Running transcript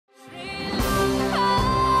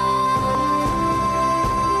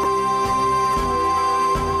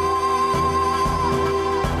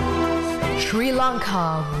Lanka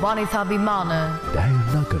Vanithabhimana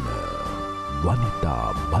Nagana Vanitha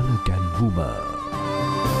Balaganwuma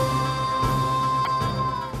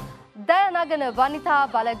නගන වනිතා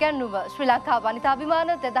බලගැන්නුව ශ්‍රී Lanka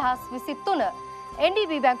වනිතාභිමාන 2023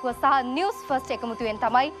 NDB බැංකුව සහ Newsfirst එකමුතුවෙන්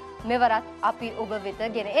තමයි මෙවරත් අපි ඔබ වෙත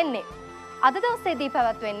ගෙන එන්නේ. අද දවසේදී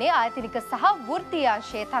පැවැත්වෙන්නේ ආයතනික සහ වෘත්තීය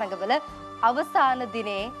අංශයේ තරඟවල අවසාන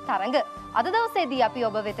දිනේ තරඟ. අද දවසේදී අපි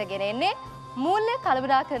ඔබ වෙත ගෙන එන්නේ මූල්‍ය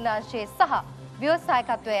කළමනාකරණ අංශයේ සහ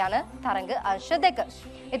ව්‍යවසායකත්වය යන තරඟ අංශ දෙක.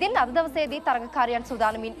 ඉතින් අද දවසේදී තරඟකාරයන්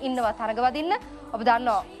සූදානමින් ඉන්නවා තරඟ වදින්න. ඔබ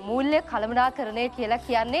දන්නවා මූල්‍ය කළමනාකරණය කියලා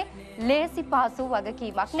කියන්නේ ලේසි පහසු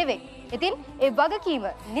වගකීමක් නෙවෙයි. ඉතින් ඒ වගකීම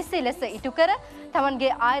නිසි ලෙස ඉටු කර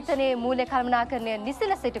තමන්ගේ ආයතනයේ මූල්‍ය කළමනාකරණය නිසි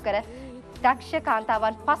ලෙස ඉටු කර දක්ෂ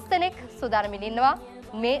කාන්තාවන් 5 දෙනෙක් සූදානමින් ඉන්නවා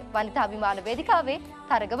මේ වනිතාභිමාන වේදිකාවේ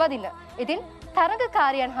තරඟ වදින්න. ඉතින්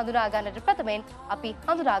තරඟකාරයන් හඳුනා ගන්නට ප්‍රථමයෙන් අපි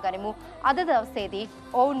හඳුනා ගනිමු අද දවසේදී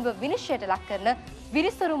ඔවුන්ව විනිශ්චයට ලක් කරන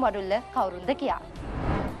විරිසුරු මඩුල්ල කවුරුන්ද කියා.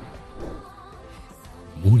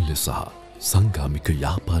 මූල්‍ය සහ සංගාමික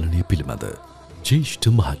යාපාලනය පිළිබඳ ජ්‍යෙෂ්ඨ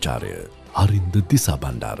මහාචාර්ය හරින්ද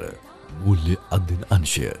දිසාබණ්ඩාර මූල්‍ය අධ්‍යයන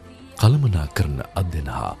අංශය කළමනාකරණ අධ්‍යයන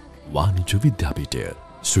හා වාණිජ්‍ය විද්‍යාපීඨය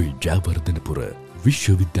ශ්‍රී ජයවර්ධනපුර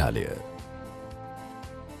විශ්වවිද්‍යාලය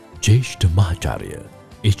ජ්‍යෙෂ්ඨ මහාචාර්ය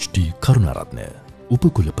HD කරුණාරත්න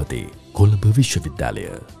උපකුලපති කොළඹ විශ්වවිද්‍යාලය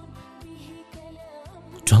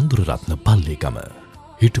චන්ද්‍රරත්න පල්ලේගම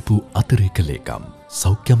හිටපු අතිරේක ලේකම්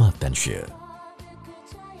සෞඛ්‍ය අමාත්‍යාංශය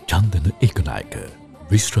චන්දන ඒකනායක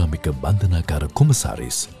විශ්‍රාමික බන්ධනාගාර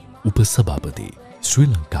කොමසාරිස් උපසභාපති ශ්‍රී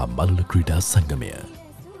ලංකා මල්ල ක්‍රීඩා සංගමය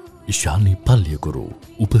ඉශානි පල්ලියගුරු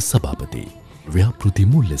උපසභාපති ව්‍යාපෘති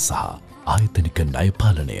මූල්‍ය සහ ආයතනික ණය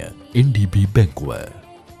පාලනය NDB බැංකුව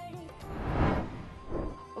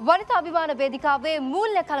වනිතාභිමාන වේදිකාවේ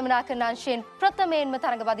මූල්‍ය කළමනාකරණ අංශයෙන් ප්‍රථමයෙන්ම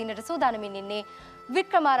තරඟ වදින්නට සූදානමින් ඉන්නේ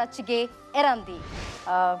වික්‍රමාරච්චිගේ එරන්දී.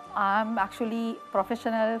 I'm actually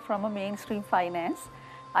professional from a mainstream finance.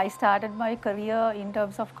 I started my career in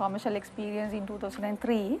terms of commercial experience in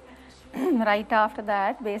 2003. Right after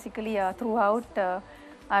that, basically throughout,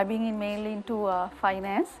 I've been mainly into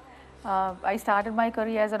finance. I started my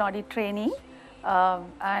career as an audit trainee,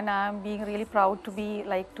 and I'm being really proud to be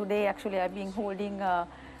like today. Actually, I've been holding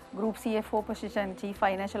Group CFO position, Chief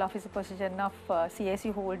Financial Officer position of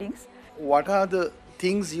CAC Holdings. What are the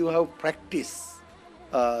things you have practiced?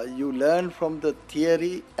 You learn from the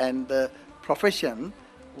theory and the profession.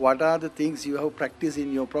 What are the things you have practiced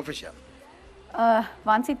in your profession?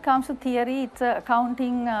 Once it comes to theory, it's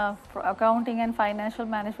accounting and financial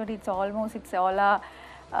management. It's all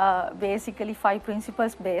basically 5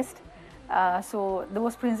 principles based. So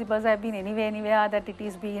those principles have been anywhere that it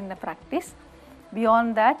is being practice.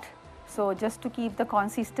 Beyond that, so just to keep the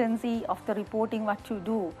consistency of the reporting what you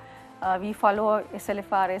do, we follow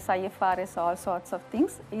SLFRS, IFRS, all sorts of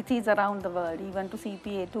things. It is around the world, even to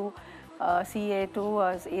CPA to CA to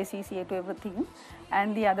ACCA to everything,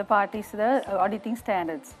 and the other part is the auditing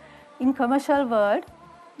standards. In commercial world,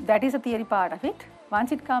 that is a theory part of it.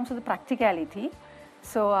 Once it comes to the practicality,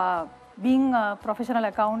 so being professional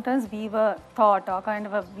accountants, we were taught or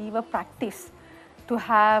we were practiced to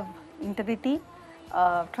have integrity,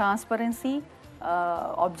 transparency,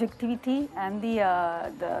 objectivity, and the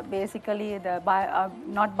basically the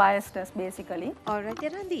not biasness basically. All right,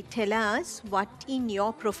 Erandi, tell us what in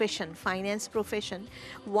your profession, finance profession,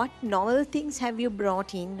 what novel things have you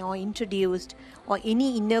brought in or introduced, or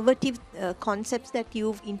any innovative concepts that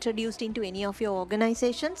you've introduced into any of your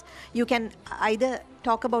organizations? You can either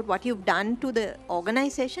talk about what you've done to the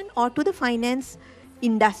organization or to the finance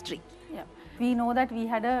industry. Yeah, we know that we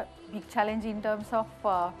had a big challenge in terms of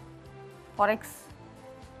Forex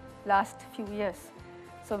last few years.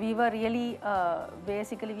 So we were really,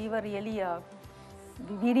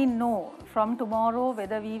 we didn't know from tomorrow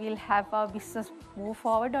whether we will have our business move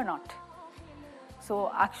forward or not. So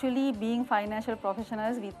actually being financial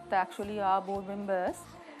professionals with actually our board members,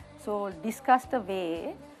 so discussed a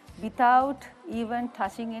way without even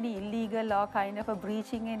touching any illegal or kind of a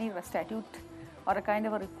breaching any statute or a kind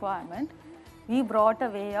of a requirement, we brought a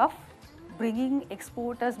way of bringing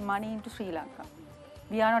exporters money into Sri Lanka.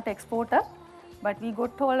 We are not exporter, but we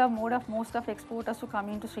got told most of exporters to come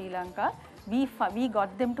into Sri Lanka. We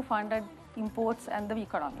got them to fund imports and the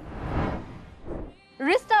economy.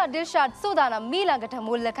 රිස්ටා ඩිල්ෂාඩ් සූදානම් මීළඟට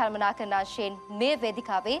මූල්‍ය කළමනාකරණ අංශයෙන් මේ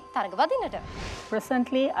වේදිකාවේ තරඟ වදින්නට.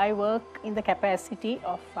 Presently, I work in the capacity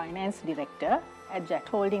of finance director at Jet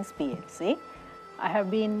Holdings PLC. I have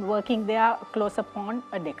been working there close upon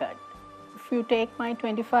a decade. If you take my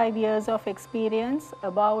 25 years of experience,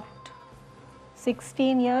 about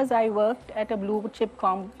 16 years I worked at a blue chip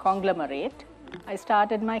conglomerate I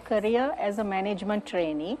started my career as a management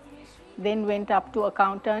trainee, then went up to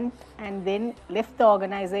accountant, and then left the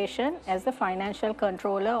organization as the financial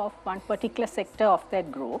controller of one particular sector of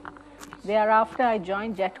that group. Thereafter, I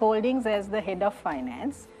joined Jet Holdings as the head of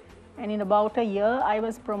finance, and in about a year, I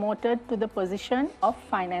was promoted to the position of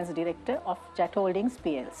finance director of Jet Holdings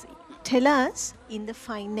PLC. Tell us, in the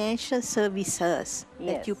financial services that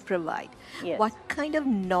Yes. you provide, Yes. what kind of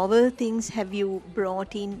novel things have you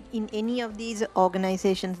brought in any of these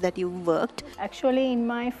organizations that you've worked? Actually, in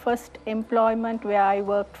my first employment where I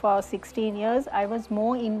worked for 16 years, I was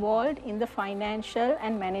more involved in the financial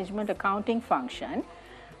and management accounting function.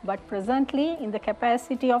 But presently, in the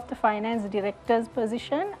capacity of the finance director's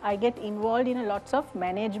position, I get involved in a lots of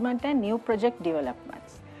management and new project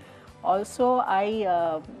developments. Also,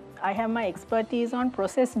 I have my expertise on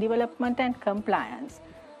process development and compliance.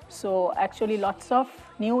 So actually lots of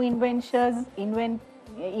new investments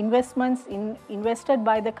invested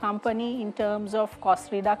by the company in terms of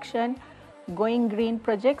cost reduction, going green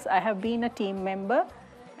projects. I have been a team member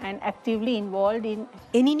and actively involved in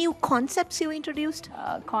Any new concepts you introduced?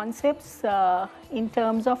 concepts in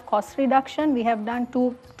terms of cost reduction. We have done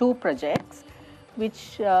two projects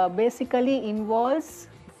which basically involves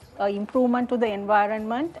improvement to the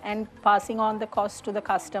environment and passing on the cost to the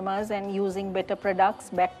customers and using better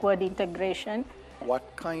products, backward integration. What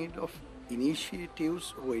kind of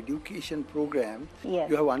initiatives or education program Yes.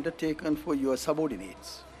 you have undertaken for your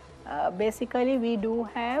subordinates? Basically, we do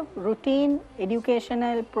have routine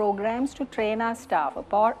educational programs to train our staff.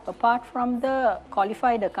 Apart from the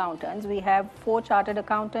qualified accountants, we have 4 chartered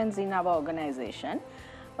accountants in our organization.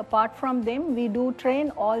 Apart from them, we do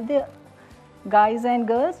train all the guys and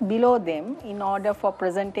girls below them in order for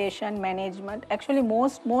presentation management. Actually,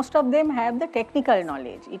 most of them have the technical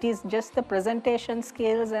knowledge. It is just the presentation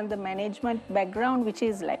skills and the management background which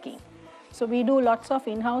is lacking. So we do lots of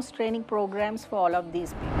in-house training programs for all of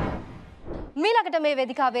these people. මීළඟට මේ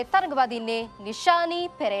වේදිකාවේ තරඟ වදින්නේ නිශානි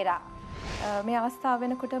පෙරේරා. මේ අවස්ථාව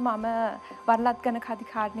වෙනකොට මම වරලත් ගණක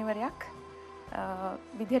අධිකාරිනිවරයක්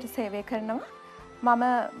විදිහට සේවය කරනවා. මම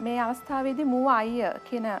මේ අවස්ථාවේදී මූව අයිය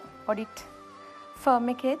කියන ඔඩිට් ෆර්ම්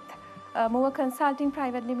එකෙත් මූව කන්සල්ටිං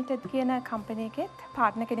ප්‍රයිවට් ලිමිටඩ් කියන කම්පැනි එකෙත්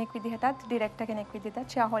පාර්ට්නර් කෙනෙක් විදිහටත් ඩිරෙක්ටර් කෙනෙක් විදිහටත්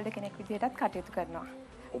ෂෙයා හෝල්ඩර් කෙනෙක් විදිහටත් කටයුතු කරනවා.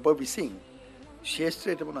 ඔබ විසින්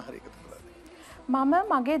ශේෂ්ත්‍රයට මොන හරි එකතු කළාද? මම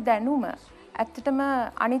මගේ දැනුම ඇත්තටම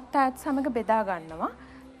අනිත් අයත් සමග බෙදා ගන්නවා.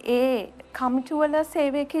 ඒ කමිටුවල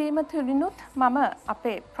සේවය කිරීම තුළිනුත් මම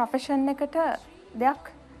අපේ ප්‍රොෆෙෂන් එකට දෙයක්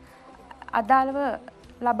අදාළව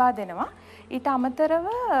ලබා දෙනවා. ඊට අමතරව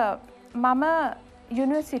මම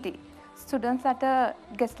යුනිවර්සිටි ස්ටුඩන්ට්ස්ලට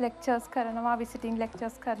ගෙස්ට් ලෙක්චර්ස් කරනවා, විසිටිං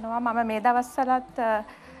ලෙක්චර්ස් කරනවා. මම මේ දවස්වලත්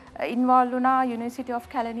ඉන්වෝල්ව් වුණා university of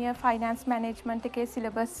Kelaniya finance management එකේ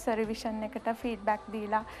සිලබස් රිවිෂන් එකට ෆීඩ්බැක්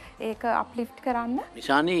දීලා ඒක අප්ලිෆ්ට් කරන්න.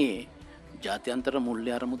 නිශානී ජාත්‍යන්තර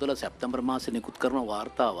මුල්‍ය අරමුදල සැප්තැම්බර් මාසේ නිකුත් කරන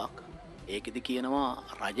වාර්තාවක්. ඒකෙදි කියනවා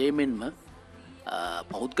රජය මෙන්ම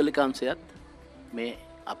පෞද්ගලික අංශයත් මේ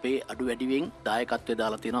අපේ අඩු වැඩිවෙන් දායකත්වය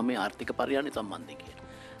දාලා තියෙනවා මේ ආර්ථික පරිහරණය සම්බන්ධයෙන් කියලා.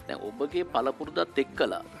 දැන් ඔබගේ පළපුරුදත්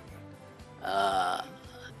එක්කලා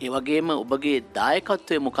ඒ වගේම ඔබගේ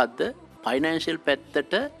දායකත්වය මොකද්ද ෆයිනෑන්ෂල්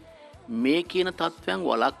පැත්තට මේ කියන තත්ත්වයන්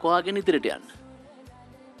වළක්වාගෙන ඉදිරියට යන්න?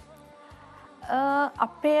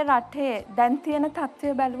 අපේ රටේ දැන් තියෙන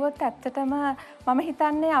තත්ත්වය බැලුවොත් ඇත්තටම මම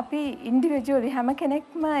හිතන්නේ අපි ඉන්ඩිවිජුවලි හැම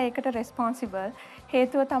කෙනෙක්ම ඒකට රෙස්පොන්සිබල්.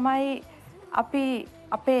 හේතුව තමයි අපි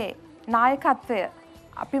අපේ නායකත්වය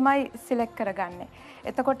අපිමයි සිලෙක්ට් කරගන්නේ.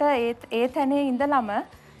 එතකොට ඒ තැනේ ඉඳලම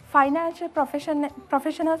ෆයිනෑන්ෂල්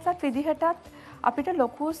ප්‍රොෆෙෂනල්ස්ත් විදිහටත් අපිට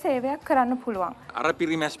ලොකු සේවයක් කරන්න පුළුවන්. අර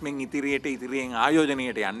පිරිමැස්මෙන් ඉදිරියෙන්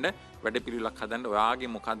ආයෝජනයට යන්න වැඩපිළිවෙලක් හදන්න ඔයාගේ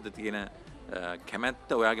මොකද්ද තියෙන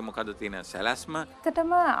කැමැත්ත, ඔයාගේ මොකද්ද තියෙන සැලැස්ම?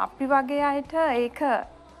 ඇත්තටම අපි වගේ අයට ඒක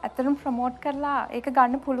ඇත්තටම ප්‍රොමෝට් කරලා ඒක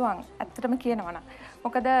ගන්න පුළුවන්. ඇත්තටම කියනවා නම්.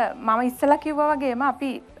 මොකද මම ඉස්සලා කිව්වා වගේම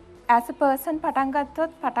අපි as a person පටන්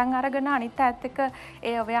ගත්තොත් පටන් අරගෙන අනිත් අයත් එක්ක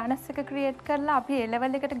ඒ අවයානස් එක ක්‍රියේට් කරලා අපි ඒ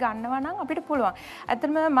ලෙවල් එකට ගන්නවා නම් අපිට පුළුවන්.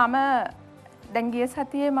 ඇත්තටම මම දැන් ගිය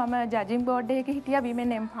සතියේ මම ජජින් බෝඩ් එකේ හිටියා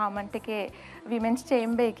women empowerment එකේ women's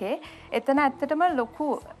chamber එකේ. එතන ඇත්තටම ලොකු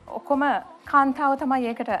ඔක්කොම කාන්තාව තමයි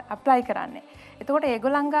ඒකට ඇප්ලයි කරන්නේ. එතකොට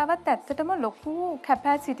ඒගොල්ලන් ගාවත් ඇත්තටම ලොකු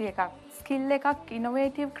කැපැසිටි එකක්, ස්කිල් එකක්,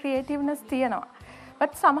 ඉනෝවේටිව් ක්‍රියේටිව්නස් තියෙනවා.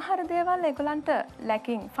 බට් සමහර දේවල් ඒගොල්ලන්ට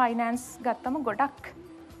ලැකින්. ෆයිනෑන්ස් ගත්තම ගොඩක්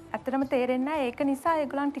ඇත්තටම තේරෙන්නේ නැහැ. ඒක නිසා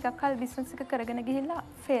ඒගොල්ලන් ටිකක් කල් බිස්නස් එක කරගෙන ගිහිල්ලා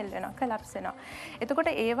ෆේල් වෙනවා, කොලැප්ස් වෙනවා. එතකොට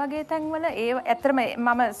ඒ වගේ තැන්වල ඇත්තටම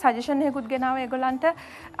මම සජෙෂන් එකකුත් ගෙනාවා ඒගොල්ලන්ට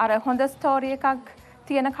අර හොඳ ස්ටෝරි එකක්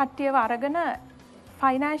තියෙන කට්ටියව අරගෙන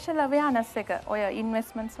ෆයිනෑන්ෂල් අවයානස් එක ඔය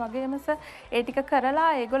ඉන්වෙස්ට්මන්ට්ස් වගේමස ඒ ටික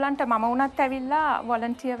කරලා ඒගොල්ලන්ට මම වුණත් ඇවිල්ලා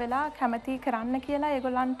වොලන්ටියර් වෙලා කැමති කරන්න කියලා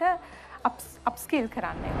ඒගොල්ලන්ට අප්ස්කිල්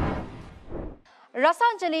කරන්න.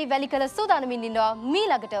 රසාංජලි වැලිකල සූදානමින් ඉන්නවා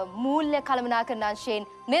මීළඟට මූල්‍ය කළමනාකරණ අංශයෙන්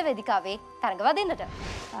මේ වේදිකාවේ තරඟ වදින්නට.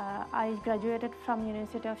 I graduated from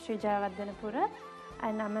University of Sri Jayawardhanapura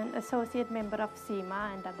and I'm an associate member of SEMA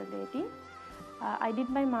and other lady. I did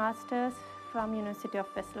my masters from University of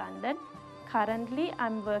West London. Currently,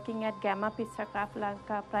 I'm working at Gamma Pizzacraft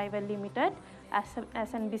Lanka Private Limited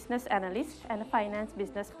as a business analyst and a finance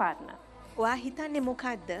business partner. ඔයා හිතන්නේ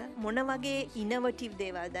මොකද්ද මොන වගේ ඉනොවටිව්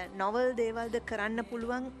දේවල්ද නොවල් දේවල්ද කරන්න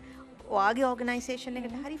පුළුවන් ඔයාගේ organisation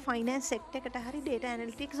එකට හරි ෆයිනෑන්ස් සෙක්ටර් එකට හරි ඩේටා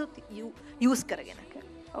ඇනලිටික්ස් යූස් කරගෙන.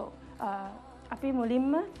 ඔව් අපි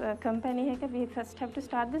මුලින්ම කම්පැනි එක we first have to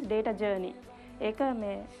start this data journey. ඒක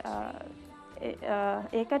මේ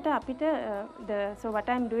ඒකට අපිට so what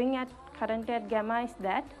I'm doing currently at Gamma is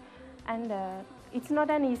that and it's not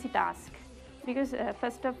an easy task. Because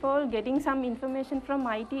first of all, getting some information from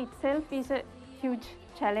IT itself is a huge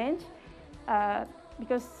challenge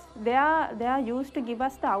because they are used to give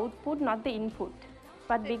us the output, not the input.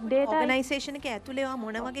 But big data organization එක ඇතුලේ ඔයා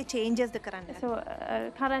මොන වගේ changes ද කරන්නේ? So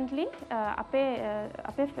currently අපේ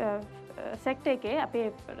sector එකේ අපේ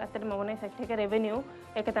අතටම ඕනේ sector එකේ revenue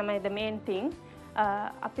එක තමයි the main thing.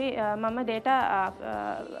 අපි මම data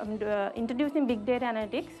introducing big data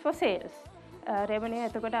analytics for sales. revenue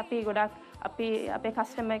එතකොට අපි ගොඩක් අපි අපේ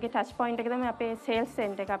customer ගේ touch point එක තමයි අපේ sales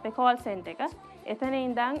center එක අපේ call center එක. එතන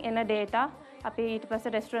ඉඳන් එන data අපි ඊට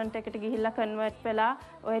පස්සේ restaurant එකට ගිහිල්ලා convert වෙලා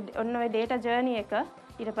ඔන්න ඔය data journey එක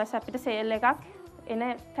ඊට පස්සේ අපිට sale එකක් එන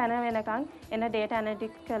තැන වෙනකන් එන data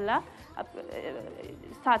analytics කරලා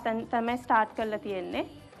තමයි start කරලා තියෙන්නේ.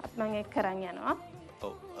 අපි මම ඒක කරන් යනවා.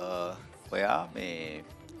 ඔව් ඔයා මේ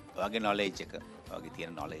ඔයාගේ knowledge එක ඔයාගේ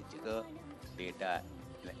තියෙන knowledge එක data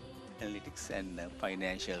analytics and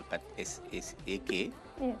financial එකේ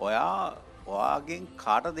ඔයාගෙන්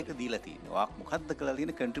කාටද එක දීලා තියෙන්නේ? ඔයා මොකද්ද කරලා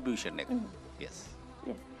තියෙන contribution එක? Yes.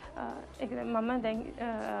 ඒක මම දැන්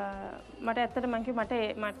මට ඇත්තට මම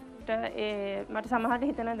මට සමහරට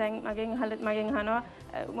හිතෙනවා දැන් මගෙන් අහනවා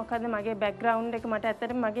මොකද්ද මගේ background එක මට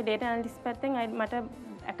ඇත්තට මගේ data analytics පැත්තෙන් මට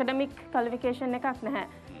academic qualification එකක් නැහැ.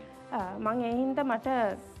 මම ඒ හින්දා මට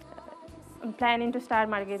planning to start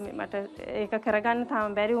මට ඒක කරගන්න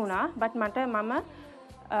තාම බැරි වුණා but මම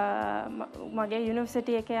මගේ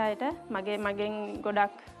යුනිවර්සිටි එකේ අයට මගෙන්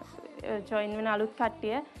ගොඩක් join වෙන අලුත්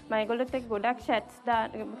කට්ටිය මම ඒගොල්ලොත් එක්ක ගොඩක් chats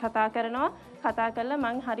කතා කරලා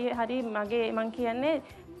මම හරි මම කියන්නේ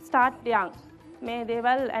start young මේ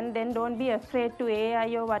දේවල් and then don't be afraid to AI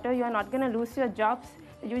or whatever. You are not going to lose your jobs.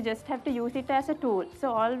 You just have to use it as a tool. So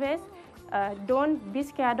always don't be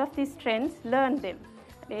scared of these trends. Learn them.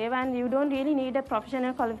 And you don't really need a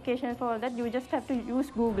professional qualification for all that. You just have to use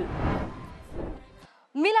Google.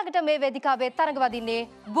 මීළඟට මේ වේදිකාවේ තරඟ වදින්නේ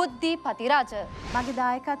බුද්ධි පතිරාජ. මගේ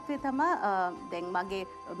දායකත්වය තමයි දැන් මගේ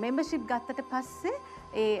membership ගත්තට පස්සේ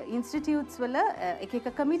ඒ ඉන්ස්ටිටියුට්ස් වල එක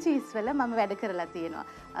කමිටීස් වල මම වැඩ කරලා තියෙනවා.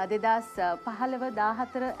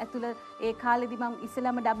 2015-14 ඇතුළ ඒ කාලෙදි මම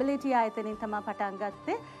ඉස්සෙල්ලාම AAT ආයතනයෙන් තමයි පටන්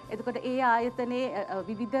ගත්තේ. එතකොට ඒ ආයතනයේ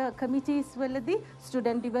විවිධ කමිටීස් වලදී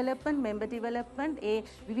ස්ටුඩන්ට් ඩෙවලොප්මන්ට්, මෙම්බර් ඩෙවලොප්මන්ට් ඒ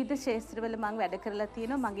විවිධ ක්ෂේත්‍රවල මම වැඩ කරලා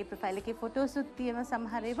තියෙනවා. මගේ ප්‍රොෆයිල් එකේ ෆොටෝස් උත් තියෙනවා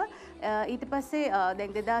සමහර ඒවා. ඊට පස්සේ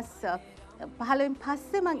දැන් 2015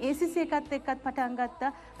 පස්සේ මම ACC එකත් පටන්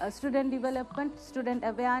ගත්තා. Student development, student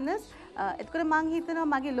අවේර්නස්. එතකොට මම හිතනවා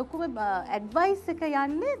මගේ ලොකුම ඇඩ්වයිස් එක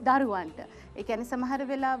යන්නේ දරුවන්ට. ඒ කියන්නේ සමහර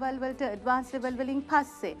වෙලාවල් වලට ඇඩ්වාන්ස් ලෙවල් වලින්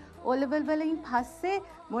පස්සේ O level වලින් පස්සේ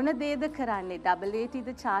මොන දේද කරන්නේ? AATද,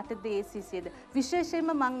 chartered ACCද?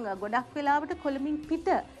 විශේෂයෙන්ම මම ගොඩක් වෙලාවට කොළඹින් පිට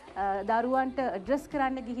දරුවන්ට ඇඩ්‍රස්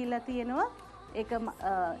කරන්න ගිහිල්ලා තියෙනවා. ඒක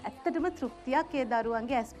ඇත්තටම තෘප්තියක් ඒ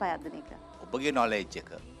දරුවන්ගේ ඇස්පයදන එක. ඔබගේ knowledge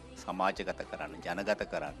එක සමාජගත කරන්න, ජනගත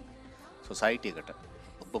කරන්න, society එකට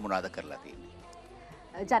ඔබ මොනවද කරලා තියෙන්නේ?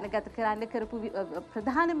 ජනගත කරන්න කරපු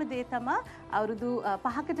ප්‍රධානම දේ තමයි අවුරුදු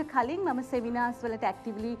 5කට කලින් මම සෙමිනාර්ස් වලට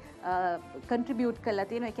ඇක්ටිව්ලි කන්ට්‍රිබියුට් කරලා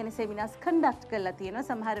තියෙනවා. ඒ කියන්නේ සෙමිනාර්ස් කන්ඩක්ට් කරලා තියෙනවා.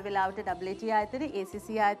 සමහර වෙලාවට AAT ආයතනය, ACC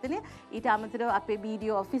ආයතනය, ඊට අමතරව අපේ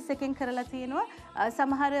BDO ඔෆිස් එකෙන් කරලා තියෙනවා.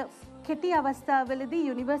 සමහර කෙටි අවස්ථාවලදී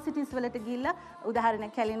යුනිවර්සිටිස් වලට ගිහිල්ලා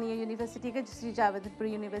උදාහරණයක් කැලණිය යුනිවර්සිටි එක, ශ්‍රී ජයවර්ධනපුර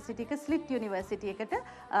යුනිවර්සිටි එක, ස්ලිට් යුනිවර්සිටි එකට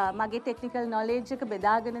මගේ ටෙක්නිකල් නොලෙජ් එක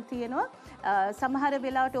බෙදාගෙන තියෙනවා. සමහර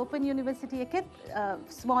වෙලාවට ඕපන් යුනිවර්සිටි එකෙත්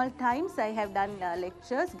small times I have done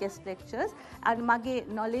lectures, guest lectures and මගේ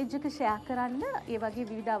knowledge එක share කරන්න ඒ වගේ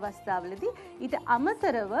විවිධ අවස්ථාවලදී. ඊට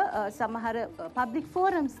අමතරව සමහර public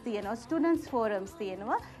forums තියෙනවා, students forums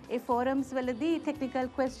තියෙනවා. ඒ forums වලදී technical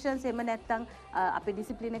questions එහෙම නැත්නම් අපේ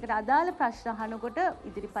discipline එකට අදාළ ප්‍රශ්න අහනකොට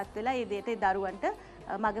ඉදිරිපත් වෙලා ඒ දෙයට දරුවන්ට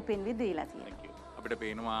මඟ පෙන්වී දීලා තියෙනවා. අපිට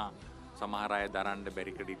පේනවා සමහර අය දරන්න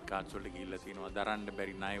බැරි ක්‍රෙඩිට් කාඩ්ස් වලට ගිහිල්ලා තියෙනවා, දරන්න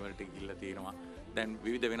බැරි ණය වලට ගිහිල්ලා තියෙනවා. දැන්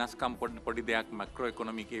විවිධ වෙනස්කම් පොඩි දෙයක් මැක්‍රෝ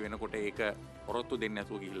ඉකොනොමිකේ වෙනකොට ඒක ඔරොත්තු දෙන්නේ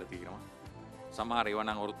නැතුව ගිහිල්ලා තියෙනවා. සමහර ඒවා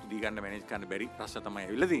නම් ඔරොත්තු දී ගන්න මැනේජ් කරන්න බැරි ප්‍රශ්න තමයි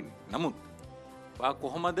ඇවිල්ලා තියෙන්නේ. නමුත් ඔයා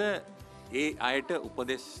කොහොමද ඒ අයට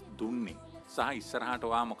උපදෙස් දුන්නේ සහ ඉස්සරහට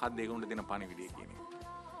ඔයා මොකක්ද ඒගොල්ලන්ට දෙන පණිවිඩය කියන්නේ?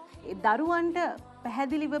 ඒ දරුවන්ට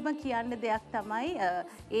පැහැදිලිවම කියන්න දෙයක් තමයි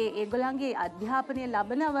ඒගොල්ලන්ගේ අධ්‍යාපනය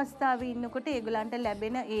ලබන අවස්ථාවේ ඉන්නකොට ඒගොල්ලන්ට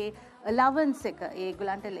ලැබෙන ඒ allowance එක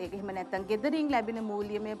ඒගොල්ලන්ට එහෙම නැත්නම් ගෙදරින් ලැබෙන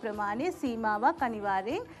මූල්‍යමය ප්‍රමාණය සීමාවක්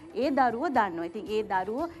අනිවාර්යෙන් ඒ දරුවෝ දන්නවා. ඉතින් ඒ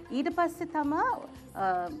දරුවෝ ඊට පස්සේ තමයි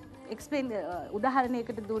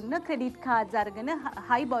උදාහරණයකට දුන්න ක්‍රෙඩිට් කාඩ්ස් අරගෙන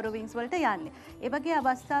හයි බොරොවින්ග්ස් වලට යන්නේ. ඒ වගේ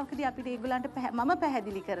අවස්ථාවකදී අපිට ඒගොල්ලන්ට මම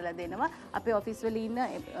පැහැදිලි කරලා දෙනවා. අපේ ඔෆිස් වල ඉන්න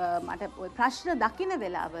මට ප්‍රශ්න දකින්න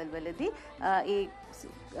වෙලාවල් වලදී ඒ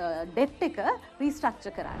ඩෙට් එක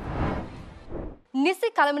රීස්ට්‍රක්චර් කරන්න. නිසි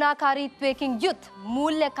කළමනාකාරීත්වයකින් යුත්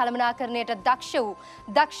මූල්‍ය කළමනාකරණයට දක්ෂ වූ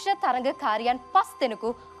දක්ෂ තරඟකාරියන් 5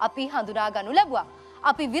 දෙනෙකු අපි හඳුනා ගනු ලැබුවා.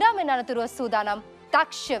 අපි විරාමයෙන් අනතුරුව සූදානම්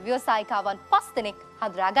දක්ෂ ව්‍යවසායිකාවන් 5 දෙනෙක්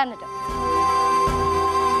හඳුනා ගන්නට.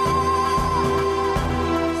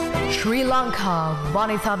 ශ්‍රී ලංකා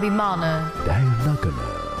Vanithabhimana දැයනගන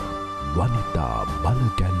වනිතා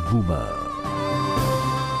බලගැන්වුම.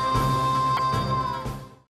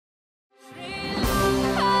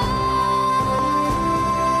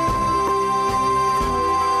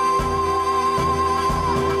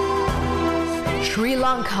 ශ්‍රී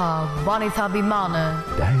ලංකා Vanithabhimana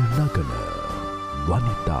දැයනගන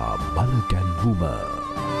වනිතා බලගැන්වුම.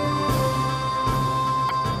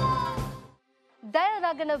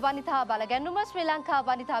 දයනගන වනිතා බලගැන්වුම ශ්‍රී ලංකා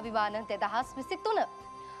වනිතාභිමාන 2023.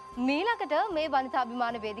 මීළඟට මේ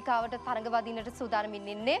වනිතාභිමාන වේදිකාවට තරඟවදින්නට සූදානමින්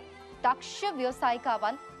ඉන්නේ දක්ෂ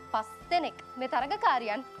ව්‍යවසායිකාවන් 5 දෙනෙක්. මේ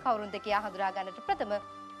තරඟකාරියන් කවුරුන්ද කියා හඳුනා ගන්නට ප්‍රථම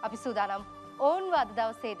අපි සූදානම් ඔවුන්ව අද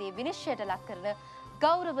දවසේදී විනිශ්චයට ලක් කරන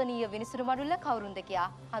ගෞරවනීය විනිසුරු මඩුල්ල කවුරුන්ද කියා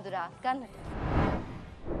හඳුනා ගන්නට.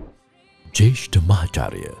 ජ්‍යෙෂ්ඨ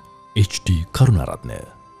මහාචාර්ය HT කරුණාරත්න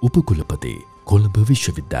උපකුලපති කොළඹ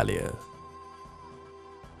විශ්වවිද්‍යාලය.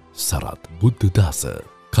 සරත් බුද්ධදාස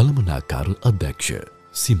කළමනාකාර අධ්‍යක්ෂ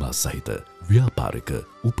සීමා සහිත ව්‍යාපාරික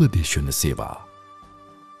උපදේශන සේවා.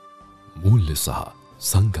 මූල්‍ය සහ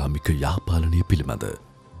සංගාමික යාපාලනය පිළිබඳ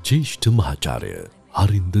ජ්‍යෙෂ්ඨ මහාචාර්ය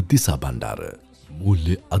හරින්ද දිසාබණ්ඩාර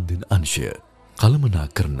මූල්‍ය අධ්‍යයන අංශය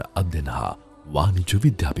කළමනාකරණ අධ්‍යයන හා වාණිජ්‍ය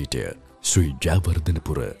විද්‍යාපීඨය ශ්‍රී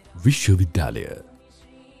ජයවර්ධනපුර විශ්වවිද්‍යාලය.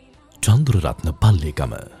 චන්ද්‍රරත්න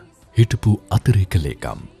පල්ලේගම හිටපු අතිරේක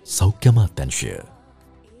ලේකම් සෞඛ්‍ය අමාත්‍යාංශය.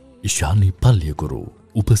 ඉශානි පල්ලියගුරු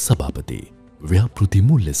උපසභාපති ව්‍යාපෘති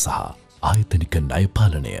මූල්‍ය සහ ආයතනික ණය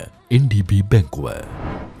පාලනය NDB බැංකුව.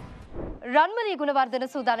 රන්මරී ගුණවර්ධන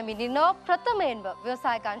සූදානමින් ඉන්නවා ප්‍රථමයෙන්ම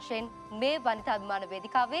ව්‍යවසායකංශයෙන් මේ වනිතාභිමාන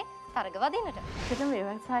වේදිකාවේ තරඟවදින්නට. ඇත්තටම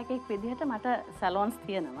ව්‍යවසායකයෙක් විදිහට මට සැලොන්ස්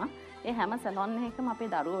තියෙනවා. ඒ හැම සැලොන් එකකම අපේ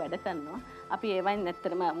දරුවෝ වැඩ කරනවා. අපි ඒවයින්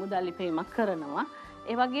ඇත්තටම මුදල් ලිපීමක් කරනවා.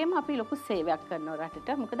 ඒ වගේම අපි ලොකු සේවයක් කරනවා රටට.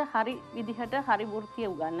 මොකද හරි විදිහට හරි වෘත්තිය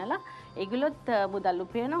උගන්වලා ඒගොල්ලොත් මුදල්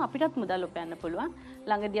උපයනවා, අපිටත් මුදල් උපයන්න පුළුවන්.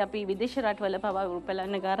 ළඟදී අපි විදේශ රටවල පවා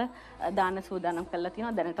රුපියල්නගාර දාන සූදානම් කරලා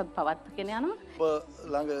තියෙනවා. දැනටත් පවත්වාගෙන යනවා. ඔබ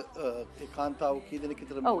ළඟ කාන්තාව කී දෙනෙක්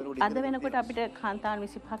විතර අද වෙනකොට අපිට කාන්තාවන්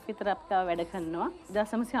 25ක් විතර අපිට වැඩ කරනවා.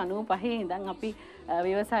 1995 ඉඳන් අපි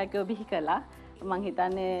ව්‍යවසායකයෝ බිහි කළා. මං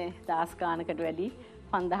හිතන්නේ 10 ගානකට වැඩි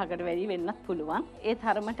 5000කට වැඩි වෙන්නත් පුළුවන්. ඒ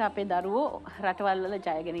තරමට අපේ දරුවෝ රටවල් වල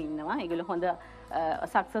ජයගෙන ඉන්නවා. ඒගොල්ලෝ හොඳ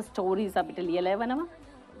සක්සස් ස්ටෝරීස් අපිට ලියලා එවනවා.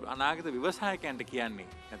 අනාගත ව්‍යවසායකයන්ට කියන්නේ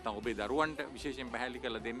නැත්නම් ඔබේ දරුවන්ට විශේෂයෙන් පැහැදිලි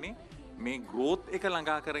කරලා දෙන්නේ මේ growth එක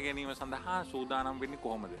ළඟා කර ගැනීම සඳහා සූදානම් වෙන්නේ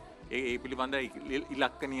කොහොමද? ඒ පිළිබඳ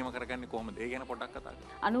ඉලක්ක නියම කරගන්නේ කොහොමද? ඒ ගැන පොඩ්ඩක් කතා කරන්න.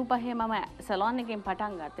 95 මම සැලොන් එකෙන්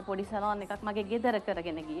පටන් ගත්තේ. පොඩි සැලොන් එකක් මගේ ගෙදර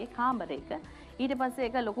කරගෙන ගියේ කාමරයක. ඊට පස්සේ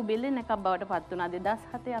ඒක ලොකු බිල්ඩින් එකක් බවට පත් වුණා.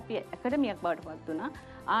 2007 අපි ඇකඩමියක් බවට පත් වුණා.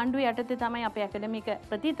 ආණ්ඩුව යටතේ තමයි අපි ඇකඩමික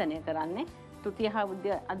ප්‍රතිතනය කරන්නේ. තෘතීය හා උද්‍ය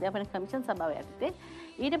අධ්‍යාපන කමිෂන් සභාව යටතේ.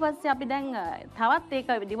 ඊට පස්සේ අපි දැන් තවත් ඒක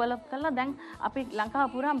ඩෙවලොප් කරලා දැන් අපි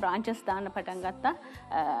ලංකාව පුරාම බ්‍රාන්චස් දාන්න පටන් ගත්තා.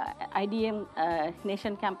 IDM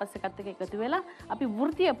නේෂන් කැම්පස් එකත් එක්ක එකතු වෙලා අපි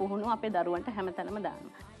වෘත්තීය පුහුණුව අපේ දරුවන්ට හැමතැනම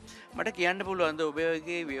දානවා. මට කියන්න පුළුවන්ද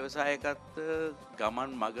ඔබගේ ව්‍යවසායකත්ව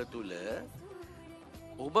ගමන් මඟ තුල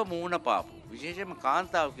ඔබ මූණ පාපු විශේෂයෙන්ම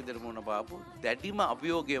කාන්තාවක් විදිහට මූණ පාපු දැඩිම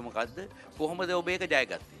අභියෝගය මොකද්ද? කොහොමද ඔබ ඒක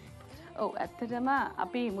ජයගත්තේ? ඔව් ඇත්තටම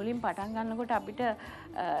අපි මුලින් පටන් ගන්නකොට අපිට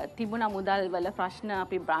තිබුණ මුදල් වල ප්‍රශ්න.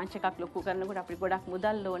 අපි බ්‍රාන්ච් එකක් ලොකු කරනකොට අපිට ගොඩක්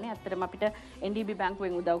මුදල් ඕනේ. ඇත්තටම අපිට NDB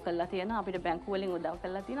බැංකුවෙන් උදව් කරලා තියෙනවා. අපිට බැංකු වලින් උදව්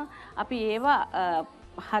කරලා තියෙනවා. අපි ඒවා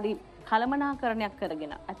හරි කළමනාකරණයක්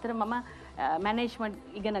කරගෙන ඇත්තට මම මැනේජ්මන්ට්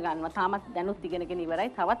ඉගෙන ගන්නවා. තාමත් දැනුත් ඉගෙනගෙන ඉවරයි.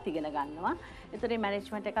 තවත් ඉගෙන ගන්නවා. ඒතරේ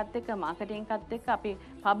මැනේජ්මන්ට් එකත් එක්ක මාකටිං එකත් එක්ක අපි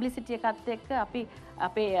පබ්ලිසිටි එකත් එක්ක අපි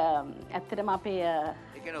අපේ ඇත්තටම අපේ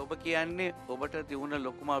ඒ කියන්නේ ඔබ කියන්නේ ඔබට තිබුණ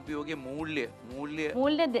ලොකුම අභියෝගයේ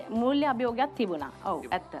මූල්‍ය අභියෝගයක් තිබුණා. ඔව්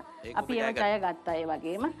ඇත්ත. අපි ඒක ජය ගත්තා ඒ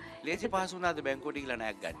වගේම. ලේසි පහසු වුණාද බැංකුවට ගිහලා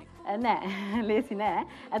ණයක් ගන්න? නෑ ලේසි නෑ.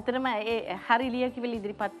 ඇත්තටම ඒ හරි ලියකියවිලි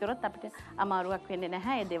ඉදිරිපත් කරොත් අපිට අමාරුවක් වෙන්නේ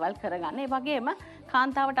නැහැ. ඒ දේවල් කරගන්න. ඒ වගේම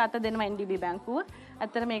කාන්තාවට අත දෙනවා NDB බැංකුව.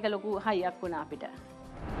 ඇත්තට මේක ලොකු හයියක් වුණා අපිට.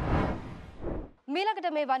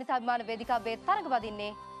 මීළඟට මේ වනිතාභිමාන වේදිකාවේ තරඟ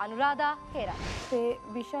වදින්නේ අනුරාධා හේරා. ඒ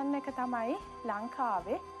විෂන් එක තමයි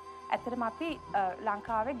ලංකාවේ ඇත්තටම අපි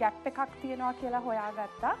ලංකාවේ ගැප් එකක් තියෙනවා කියලා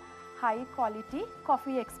හොයාගත්තා high quality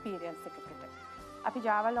coffee experience එකකට. අපි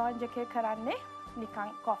Java launch එකේ කරන්නේ නිකන්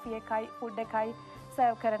coffee එකයි food එකයි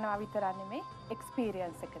serve කරනවා විතරක් නෙමෙයි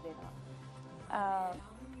experience එක දෙනවා.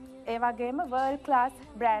 ඒ වගේම world class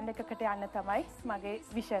brand එකකට යන්න තමයි මගේ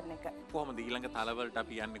vision එක. කොහොමද ඊළඟ තලවලට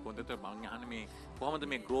අපි යන්නේ කොහොමද? මම අහන්නේ මේ කොහොමද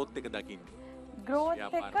මේ growth එක දකින්නේ?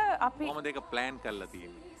 growth එක අපි කොහොමද ඒක plan කරලා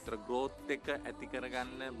තියෙන්නේ? ඒතර growth එක ඇති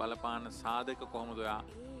කරගන්න බලපාන සාධක කොහොමද ඔයා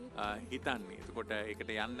හිතන්නේ? එතකොට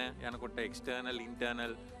ඒකට යනකොට external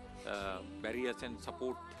internal barriers and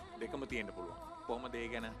support දෙකම තියෙන්න පුළුවන්. කොහොමද ඒ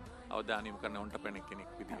ගැන අවධානය යොමු කරන entrepreneur කෙනෙක්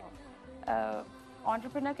විදිහට?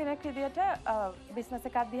 entrepreneur කෙනෙක් විදිහට business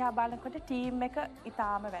එකක් දිහා බලනකොට team එක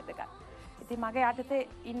ඉතාම වැදගත්. ඉතින් මගේ යටතේ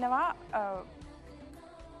ඉන්නවා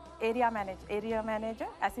area manager,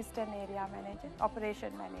 assistant area manager,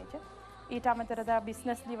 operation manager. ඊට අමතරව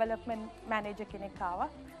business development manager කෙනෙක් ආවා.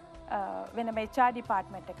 වෙනම HR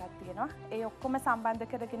department එකක් තියෙනවා. ඒ ඔක්කොම සම්බන්ධ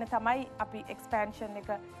කරගෙන තමයි අපි expansion එක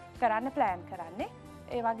කරන්න plan කරන්නේ.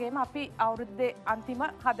 ඒ වගේම අපි අවුරුද්දේ අන්තිම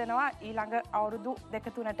හදනවා ඊළඟ අවුරුදු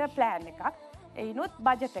 2-3ට plan එකක්. ඒනොත්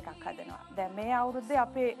බජට් එකක් හදනවා. දැන් මේ අවුරුද්දේ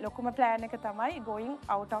අපේ ලොකුම plan එක තමයි going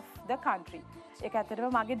out of the country. ඒක ඇත්තටම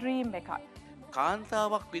මගේ dream එකක්.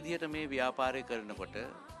 කාන්තාවක් විදිහට මේ ව්‍යාපාරය කරනකොට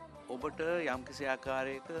ඔබට යම්කිසි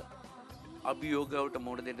ආකාරයක අභියෝගවලට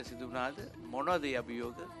මුහුණ දෙන්න සිදු වුණාද? මොනවද ඒ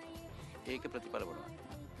අභියෝග? ඒකේ ප්‍රතිඵල මොනවද?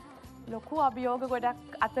 ලොකු අභියෝග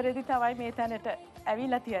ගොඩක් අතරේදී තමයි මේ තැනට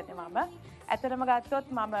ඇවිල්ලා තියෙන්නේ මම. ඇත්තටම ගත්තොත්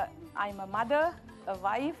මම I'm a mother, a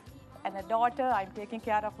wife and a daughter. I'm taking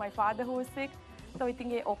care of my father who is sick. So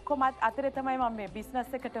ඉතින් ඒ ඔක්කොමත් අතරේ තමයි මම මේ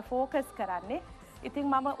business එකට focus කරන්නේ. ඉතින්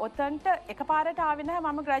මම ඔතනට එකපාරට ආවේ නැහැ.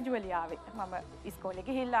 මම gradually ආවේ. මම ඉස්කෝලේ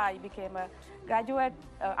ගිහිල්ලා I became a graduate,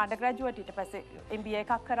 undergraduate. ඊට පස්සේ MBA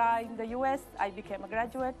එකක් කරා in the US. I became a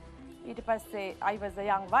graduate. ඊට පස්සේ I was a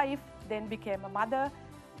young wife, then became a mother.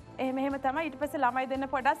 එහෙම තමයි ඊට පස්සේ ළමයි දෙන්න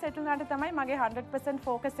පොඩක් settle වුණාට තමයි මගේ 100%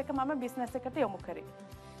 focus එක මම business එකට යොමු කරේ.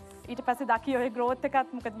 ඊට පස්සේ දකි ඔය growth එකත්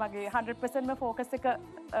මොකද මගේ 100%ම focus එක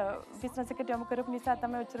business එකට යොමු කරපු නිසා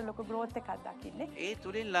තමයි ඔච්චර ලොකු growth එකක් දකින්නේ. ඒ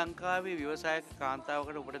තුලින් ලංකාවේ ව්‍යවසායක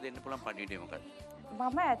කාන්තාවකට ඔබට දෙන්න පුළුවන් පණිවිඩය මොකක්ද?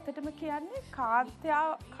 මම ඇත්තටම කියන්නේ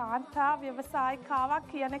කාන්තා ව්‍යවසායිකාවක්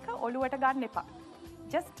කියන එක ඔලුවට ගන්න එපා.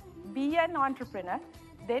 Just be an entrepreneur,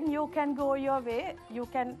 then you can go your way, you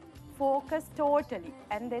can focus totally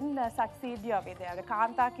and then succeed your way there.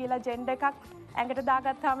 කාන්තා කියලා gender එකක් ඇඟට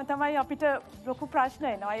දාගත්තාම තමයි අපිට ලොකු ප්‍රශ්න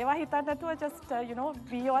එනවා. ඒවා හිතන්න නැතුව just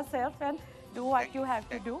be yourself and do what you have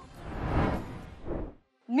to do.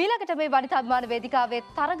 මීළඟට මේ වනිතාභිමාන වේදිකාවේ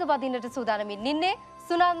තරඟ වදින්නට සූදානමින් ඉන්නේ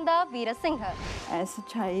Sunanda Weerasinghe. As a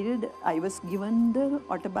child, I was given the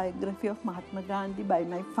autobiography of Mahatma Gandhi by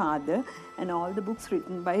my father and all the books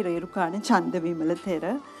written by Rerukana Chandavimala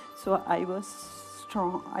Thera. So I was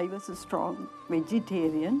a strong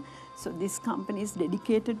vegetarian. So this company is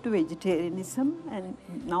dedicated to vegetarianism, and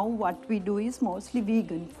now what we do is mostly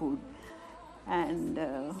vegan food. And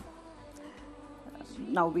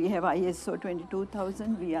now we have ISO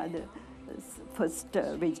 22000. We are the first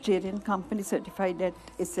vegetarian company certified at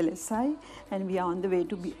SLSI, and we are on the way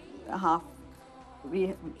to be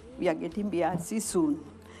we are getting BRC soon.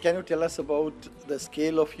 Can you tell us about the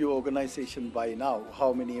scale of your organization by now?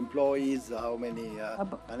 How many employees, how many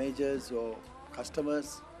managers or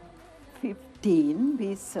customers? 15.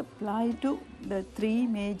 We supply to the 3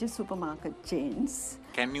 major supermarket chains.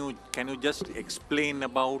 Can you just explain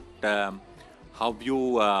about how you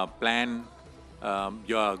plan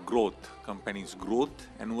your growth, company's growth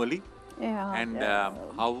annually? Yeah. And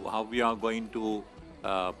how we are going to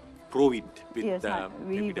prove it with yes,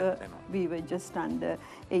 we were just under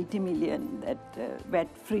 80 million that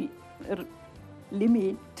VAT-free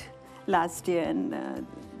limit last year, and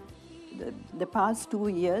the past 2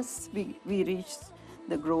 years we reached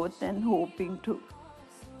the growth and hoping to.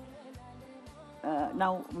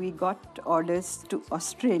 Now we got orders to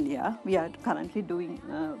Australia. We are currently doing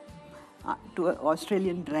to an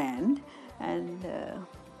Australian brand, and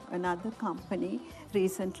another company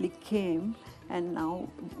recently came, and now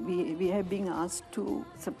we have been asked to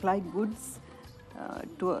supply goods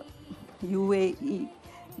to a UAE,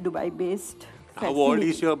 Dubai-based facility. How old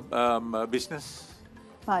is your business?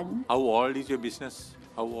 Pardon? How old is your business?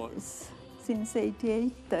 How old? Since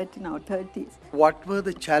 88, 30 now, 30s. What were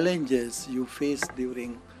the challenges you faced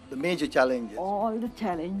during the major challenges? All the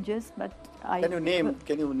challenges, but Can you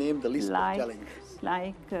name the list of challenges?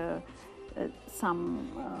 Like some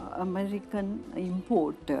American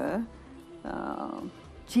importer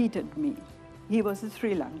cheated me. He was a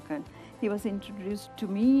Sri Lankan. He was introduced to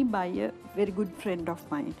me by a very good friend of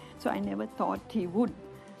mine. So I never thought he would.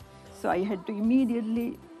 So I had to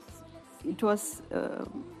immediately, it was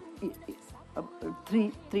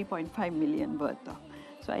 3.5 million worth of.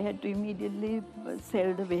 So I had to immediately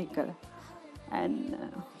sell the vehicle and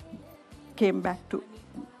came back to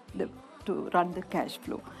run the cash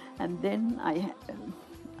flow. And then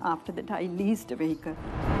after that I leased a vehicle.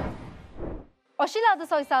 ඔශිලාද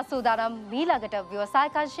Soysa සූදානම් මීළඟට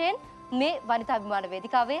ව්‍යවසායකංශයෙන් මේ වනිතාභිමාන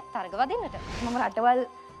වේදිකාවේ තරඟ වදින්නට. මම රටවල්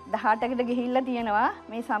 18කට ගිහිල්ලා තියෙනවා.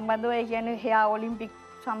 මේ සම්බන්ධව ඒ කියන්නේ හෙයා ඔලිම්පික්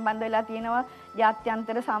සම්බන්ධ වෙලා තියෙනවා.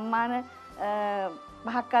 ජාත්‍යන්තර සම්මාන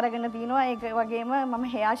පහක් අරගෙන තියෙනවා. ඒක වගේම මම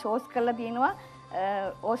හෙයා ෂෝස් කරලා තියෙනවා.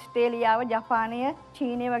 ඕස්ට්‍රේලියාව, ජපානය,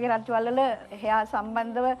 චීනය වගේ රටවල් වල හෙයා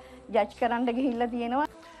සම්බන්ධව ජජ් කරන්න ගිහිල්ලා තියෙනවා.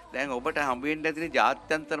 දැන් ඔබට හම්බ වෙන්න ඇතිනේ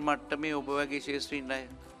ජාත්‍යන්තර මට්ටමේ ඔබ වගේ ශේෂ්ත්‍රීන් අය.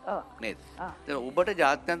 නේද? දැන් ඔබට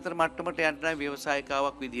ජාත්‍යන්තර මට්ටමට යන්න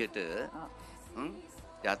ව්‍යවසායකාවක් විදියට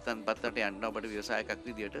ජාත්‍යන්තර යන්න ඔබට ව්‍යවසායකයක්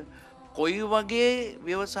විදියට කොයි වගේ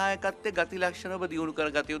ව්‍යවසායකත්වයේ ගති ලක්ෂණ ඔබ දියුණු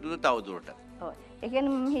කරගත යුතුද තවදුරටත්? ඔව්. ඒ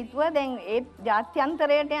කියන්නේ මම හිතුවා දැන් ඒ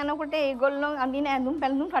ජාත්‍යන්තරයට යනකොට ඒගොල්ලෝ අඳින ඇඳුම්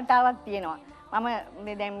පැළඳුම් රටාවක් තියෙනවා. මම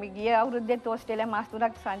දැන් ගිය අවුරුද්දේ ඕස්ට්‍රේලියා මාස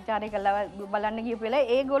 3ක් සංචාරය කළා බලන්න ගියපු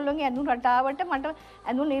වෙලාවේ ඒගොල්ලෝගේ ඇඳුම් රටාවට මට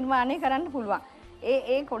ඇඳුම් නිර්මාණය කරන්න පුළුවන්.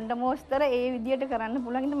 ඒ කොණ්ඩ මෝස්තර ඒ විදියට කරන්න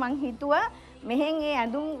පුළුවන්. ඉතින් මං හිතුවා මෙහෙන් ඒ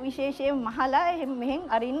ඇඳුම් විශේෂයෙන් මහලා මෙහෙන්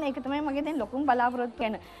අරින්න ඒක තමයි මගේ දැන් ලොකුම බලාපොරොත්තු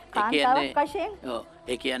වෙන. කාන්තාවක් වශයෙන්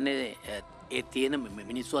ඒ කියන්නේ ඒ තියෙන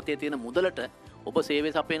මිනිස්සු අතේ තියෙන මුදලට ඔබ සේවය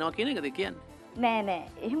සපයනවා කියන එකද කියන්නේ? නෑ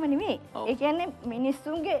එහෙම නෙමෙයි. ඒ කියන්නේ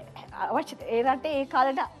මිනිස්සුන්ගේ අවශ්‍ය ඒ රටේ ඒ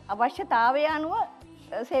කාලේට අවශ්‍යතාවය අනුව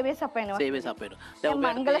සේවය සපයනවා. සේවය සපයනවා. දැන්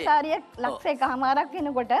මංගල සාරියක් ලක්ෂ එකමාරක්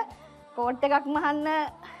වෙනකොට කෝට් එකක් මහන්න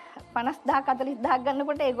 50,000 40,000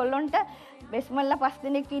 ගන්නකොට ඒගොල්ලොන්ට බෙස්මල්ලා 5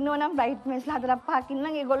 දෙනෙක් ඉන්නවනම් බ්‍රයිට්මේස්ලා 4-5ක්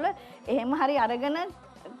ඉන්නම් ඒගොල්ලෝ එහෙම හරි අරගෙන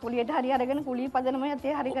කුලියට හරි අරගෙන කුලිය පදනම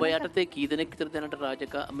යතේ හරි කරලා ඔබ යටතේ කී දෙනෙක් විතර දැනට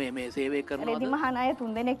මේ සේවය කරනවද? රෙදි මහාන අය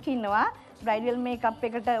 3 දෙනෙක් ඉන්නවා. බ්‍රයිඩල් මේකප්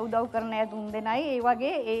එකට උදව් කරන අය 3 දෙනයි. ඒ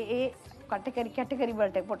වගේ ඒ කැටගරි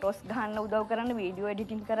වලට ෆොටෝස් ගහන්න උදව් කරන්න, වීඩියෝ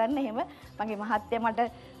එඩිටින් කරන්න එහෙම මගේ මහත්තයා මට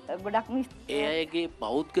ගොඩක් ඒ අයගේ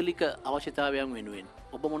පෞද්ගලික අවශ්‍යතාවයන් වෙනුවෙන්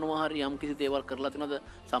ඔබ මොනවා හරි යම් කිසි දේවල් කරලා තියෙනවද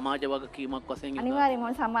සමාජ වගකීමක් වශයෙන්?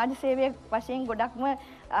 අනිවාර්යයෙන්ම සමාජ සේවයක් වශයෙන් ගොඩක්ම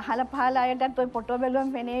අහල පහල අයටත් ওই ෆොටෝ බැලුවම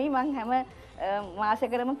පෙනේවි. මං හැම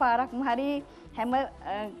මාසෙකරම පාරක්ම හරි හැම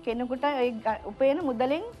කෙනෙකුට ඒ උපයන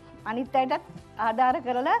මුදලෙන් අනිත් අයටත් ආධාර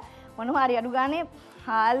කරලා මොනවා හරි අඩු ගානේ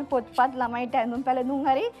හාල් පොත්පත් ළමයිට ඇඳුම් පැළඳුම්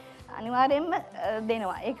හරි අනිවාර්යයෙන්ම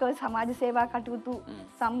දෙනවා. ඒක සමාජ සේවා කටයුතු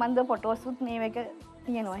සම්බන්ධ ෆොටෝස්ුත් මේක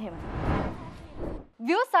තියෙනවා එහෙම.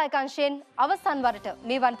 ව්‍යවසායකංශයෙන් අවසන් වරට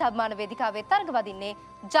මේ වනිතාභිමාන වේදිකාවේ තරඟ වදින්නේ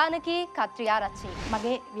ජානකී කත්‍රියාරච්චි.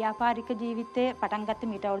 මගේ ව්‍යාපාරික ජීවිතය පටන්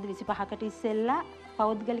ගත්තේ මීට අවුරුදු 25කට ඉස්සෙල්ලා.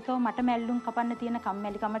 පෞද්ගලිකව මට මැල්ලුම් කපන්න තියෙන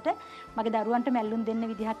කම්මැලිකමට මගේ දරුවන්ට මැල්ලුම් දෙන්න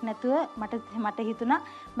විදිහක් නැතුව මට හිතුණා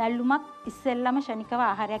මැල්ලුමක් ඉස්සෙල්ලාම ශනිකව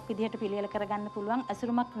ආහාරයක් විදිහට පිළියෙල කරගන්න පුළුවන්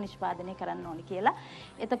අසුරුමක් නිෂ්පාදනය කරන්න ඕනි කියලා.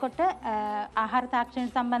 එතකොට ආහාර තාක්ෂණ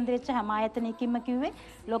සම්බන්ධ වෙච්ච හැම ආයතනයකින්ම කිව්වේ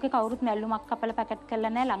ලෝකේ කවුරුත් මැල්ලුමක් කපලා පැකට්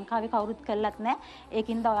කරලා නැහැ, ලංකාවේ කවුරුත් කළත් නැහැ.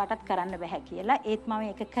 ඒකින්ද ඔයාටත් කරන්න බෑ කියලා. ඒත් මම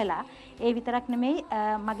ඒක කළා. ඒ විතරක් නෙමෙයි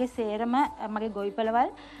මගේ සේරම මගේ ගොවිපළවල්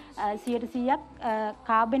 100%ක්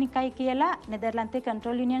කාබනිකයි කියලා නෙදර්ලන්තේ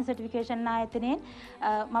කන්ට්‍රෝල් යුනියන් සර්ටිෆිකේෂන් ආයතනයෙන්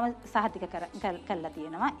මම සහතික කරලා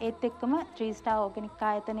තියෙනවා. ඒත් එක්කම 3 ස්ටාර් ඕගනික්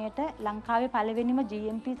ආයතනයට ලංකාවේ පළවෙනිම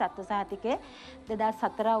GMP සත්ව සහතිකය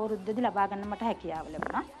 2004 අවුරුද්දේදී ලබා ගන්න මට හැකියාව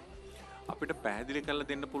ලැබුණා. අපිට පැහැදිලි කරලා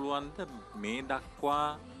දෙන්න පුළුවන්ද මේ දක්වා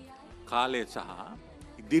කාලය සහ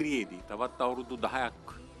ඉදිරියේදී තවත් අවුරුදු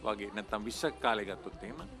 10ක් වගේ නැත්නම් 20ක් කාලය ගත්තොත්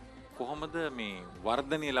එහෙම කොහොමද මේ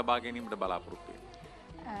වර්ධනය ලබා ගැනීමට බලාපොරොත්තු වෙන්නේ?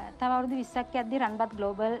 තව අවුරුදු 20ක් යද්දී රන්බත්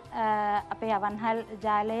ග්ලෝබල් අපේ අවන්හල්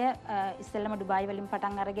ජාලය ඉස්සෙල්ලම ඩුබායි වලින්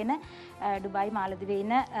පටන් අරගෙන ඩුබායි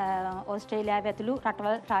මාලදිවයින ඕස්ට්‍රේලියාව ඇතුළු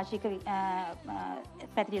රටවල් රාශියක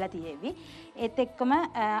පැතිරිලා තියෙවි. ඒත් එක්කම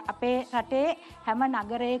අපේ රටේ හැම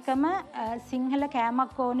නගරයකම සිංහල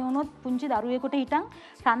කෑමක් ඕනේ වුණොත් පුංචි දරුවෙකුට හිටන්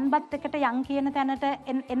රන්බත් එකට යන් කියන තැනට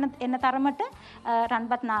එන්න තරමට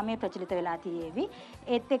රන්බත් නාමය ප්‍රචලිත වෙලා තියෙවි.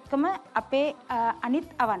 ඒත් එක්කම අපේ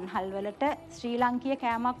අනිත් අවන්හල් වලට ශ්‍රී ලාංකීය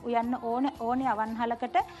කෑමක් උයන්න ඕනේ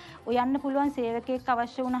අවන්හලකට උයන්න පුළුවන් සේවකයෙක්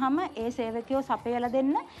අවශ්‍ය වුණාම ඒ සේවකයෝ සපයලා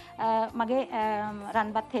දෙන්න මගේ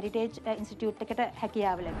රන්බත් හෙරිටේජ් ඉන්ස්ටිටියුට් එකට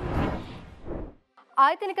හැකියාව ලැබුණා.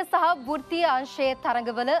 ආයතනික සහ වෘත්තීය අංශයේ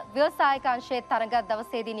තරඟවල ව්‍යවසායික අංශයේ තරඟ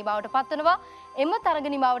දවසේදී නිමාවට පත්වනවා. එම තරඟ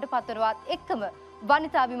නිමාවට පත්වනවත් එක්කම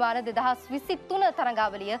වනිතාභිමාන 2023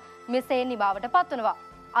 තරඟාවලිය මෙසේ නිමාවට පත්වනවා.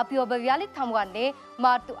 අපි ඔබ යලිත් හමුවන්නේ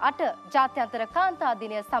මාර්තු 8 ජාත්‍යන්තර කාන්තා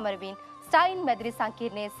දිනය සමරමින් ස්ටයින් මැදිරි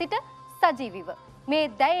සංකීර්ණයේ සිට සජීවීව මේ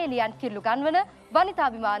දැයේලියන් කිල්ලු ගන්වන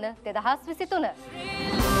වනිතාභිමාන 2023.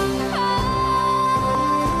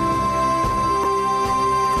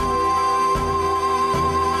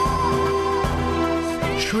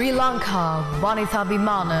 Sri Lanka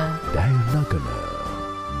Vanithabhimana දැය නගන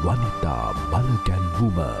වනිතා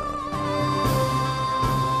බලගැන්වුම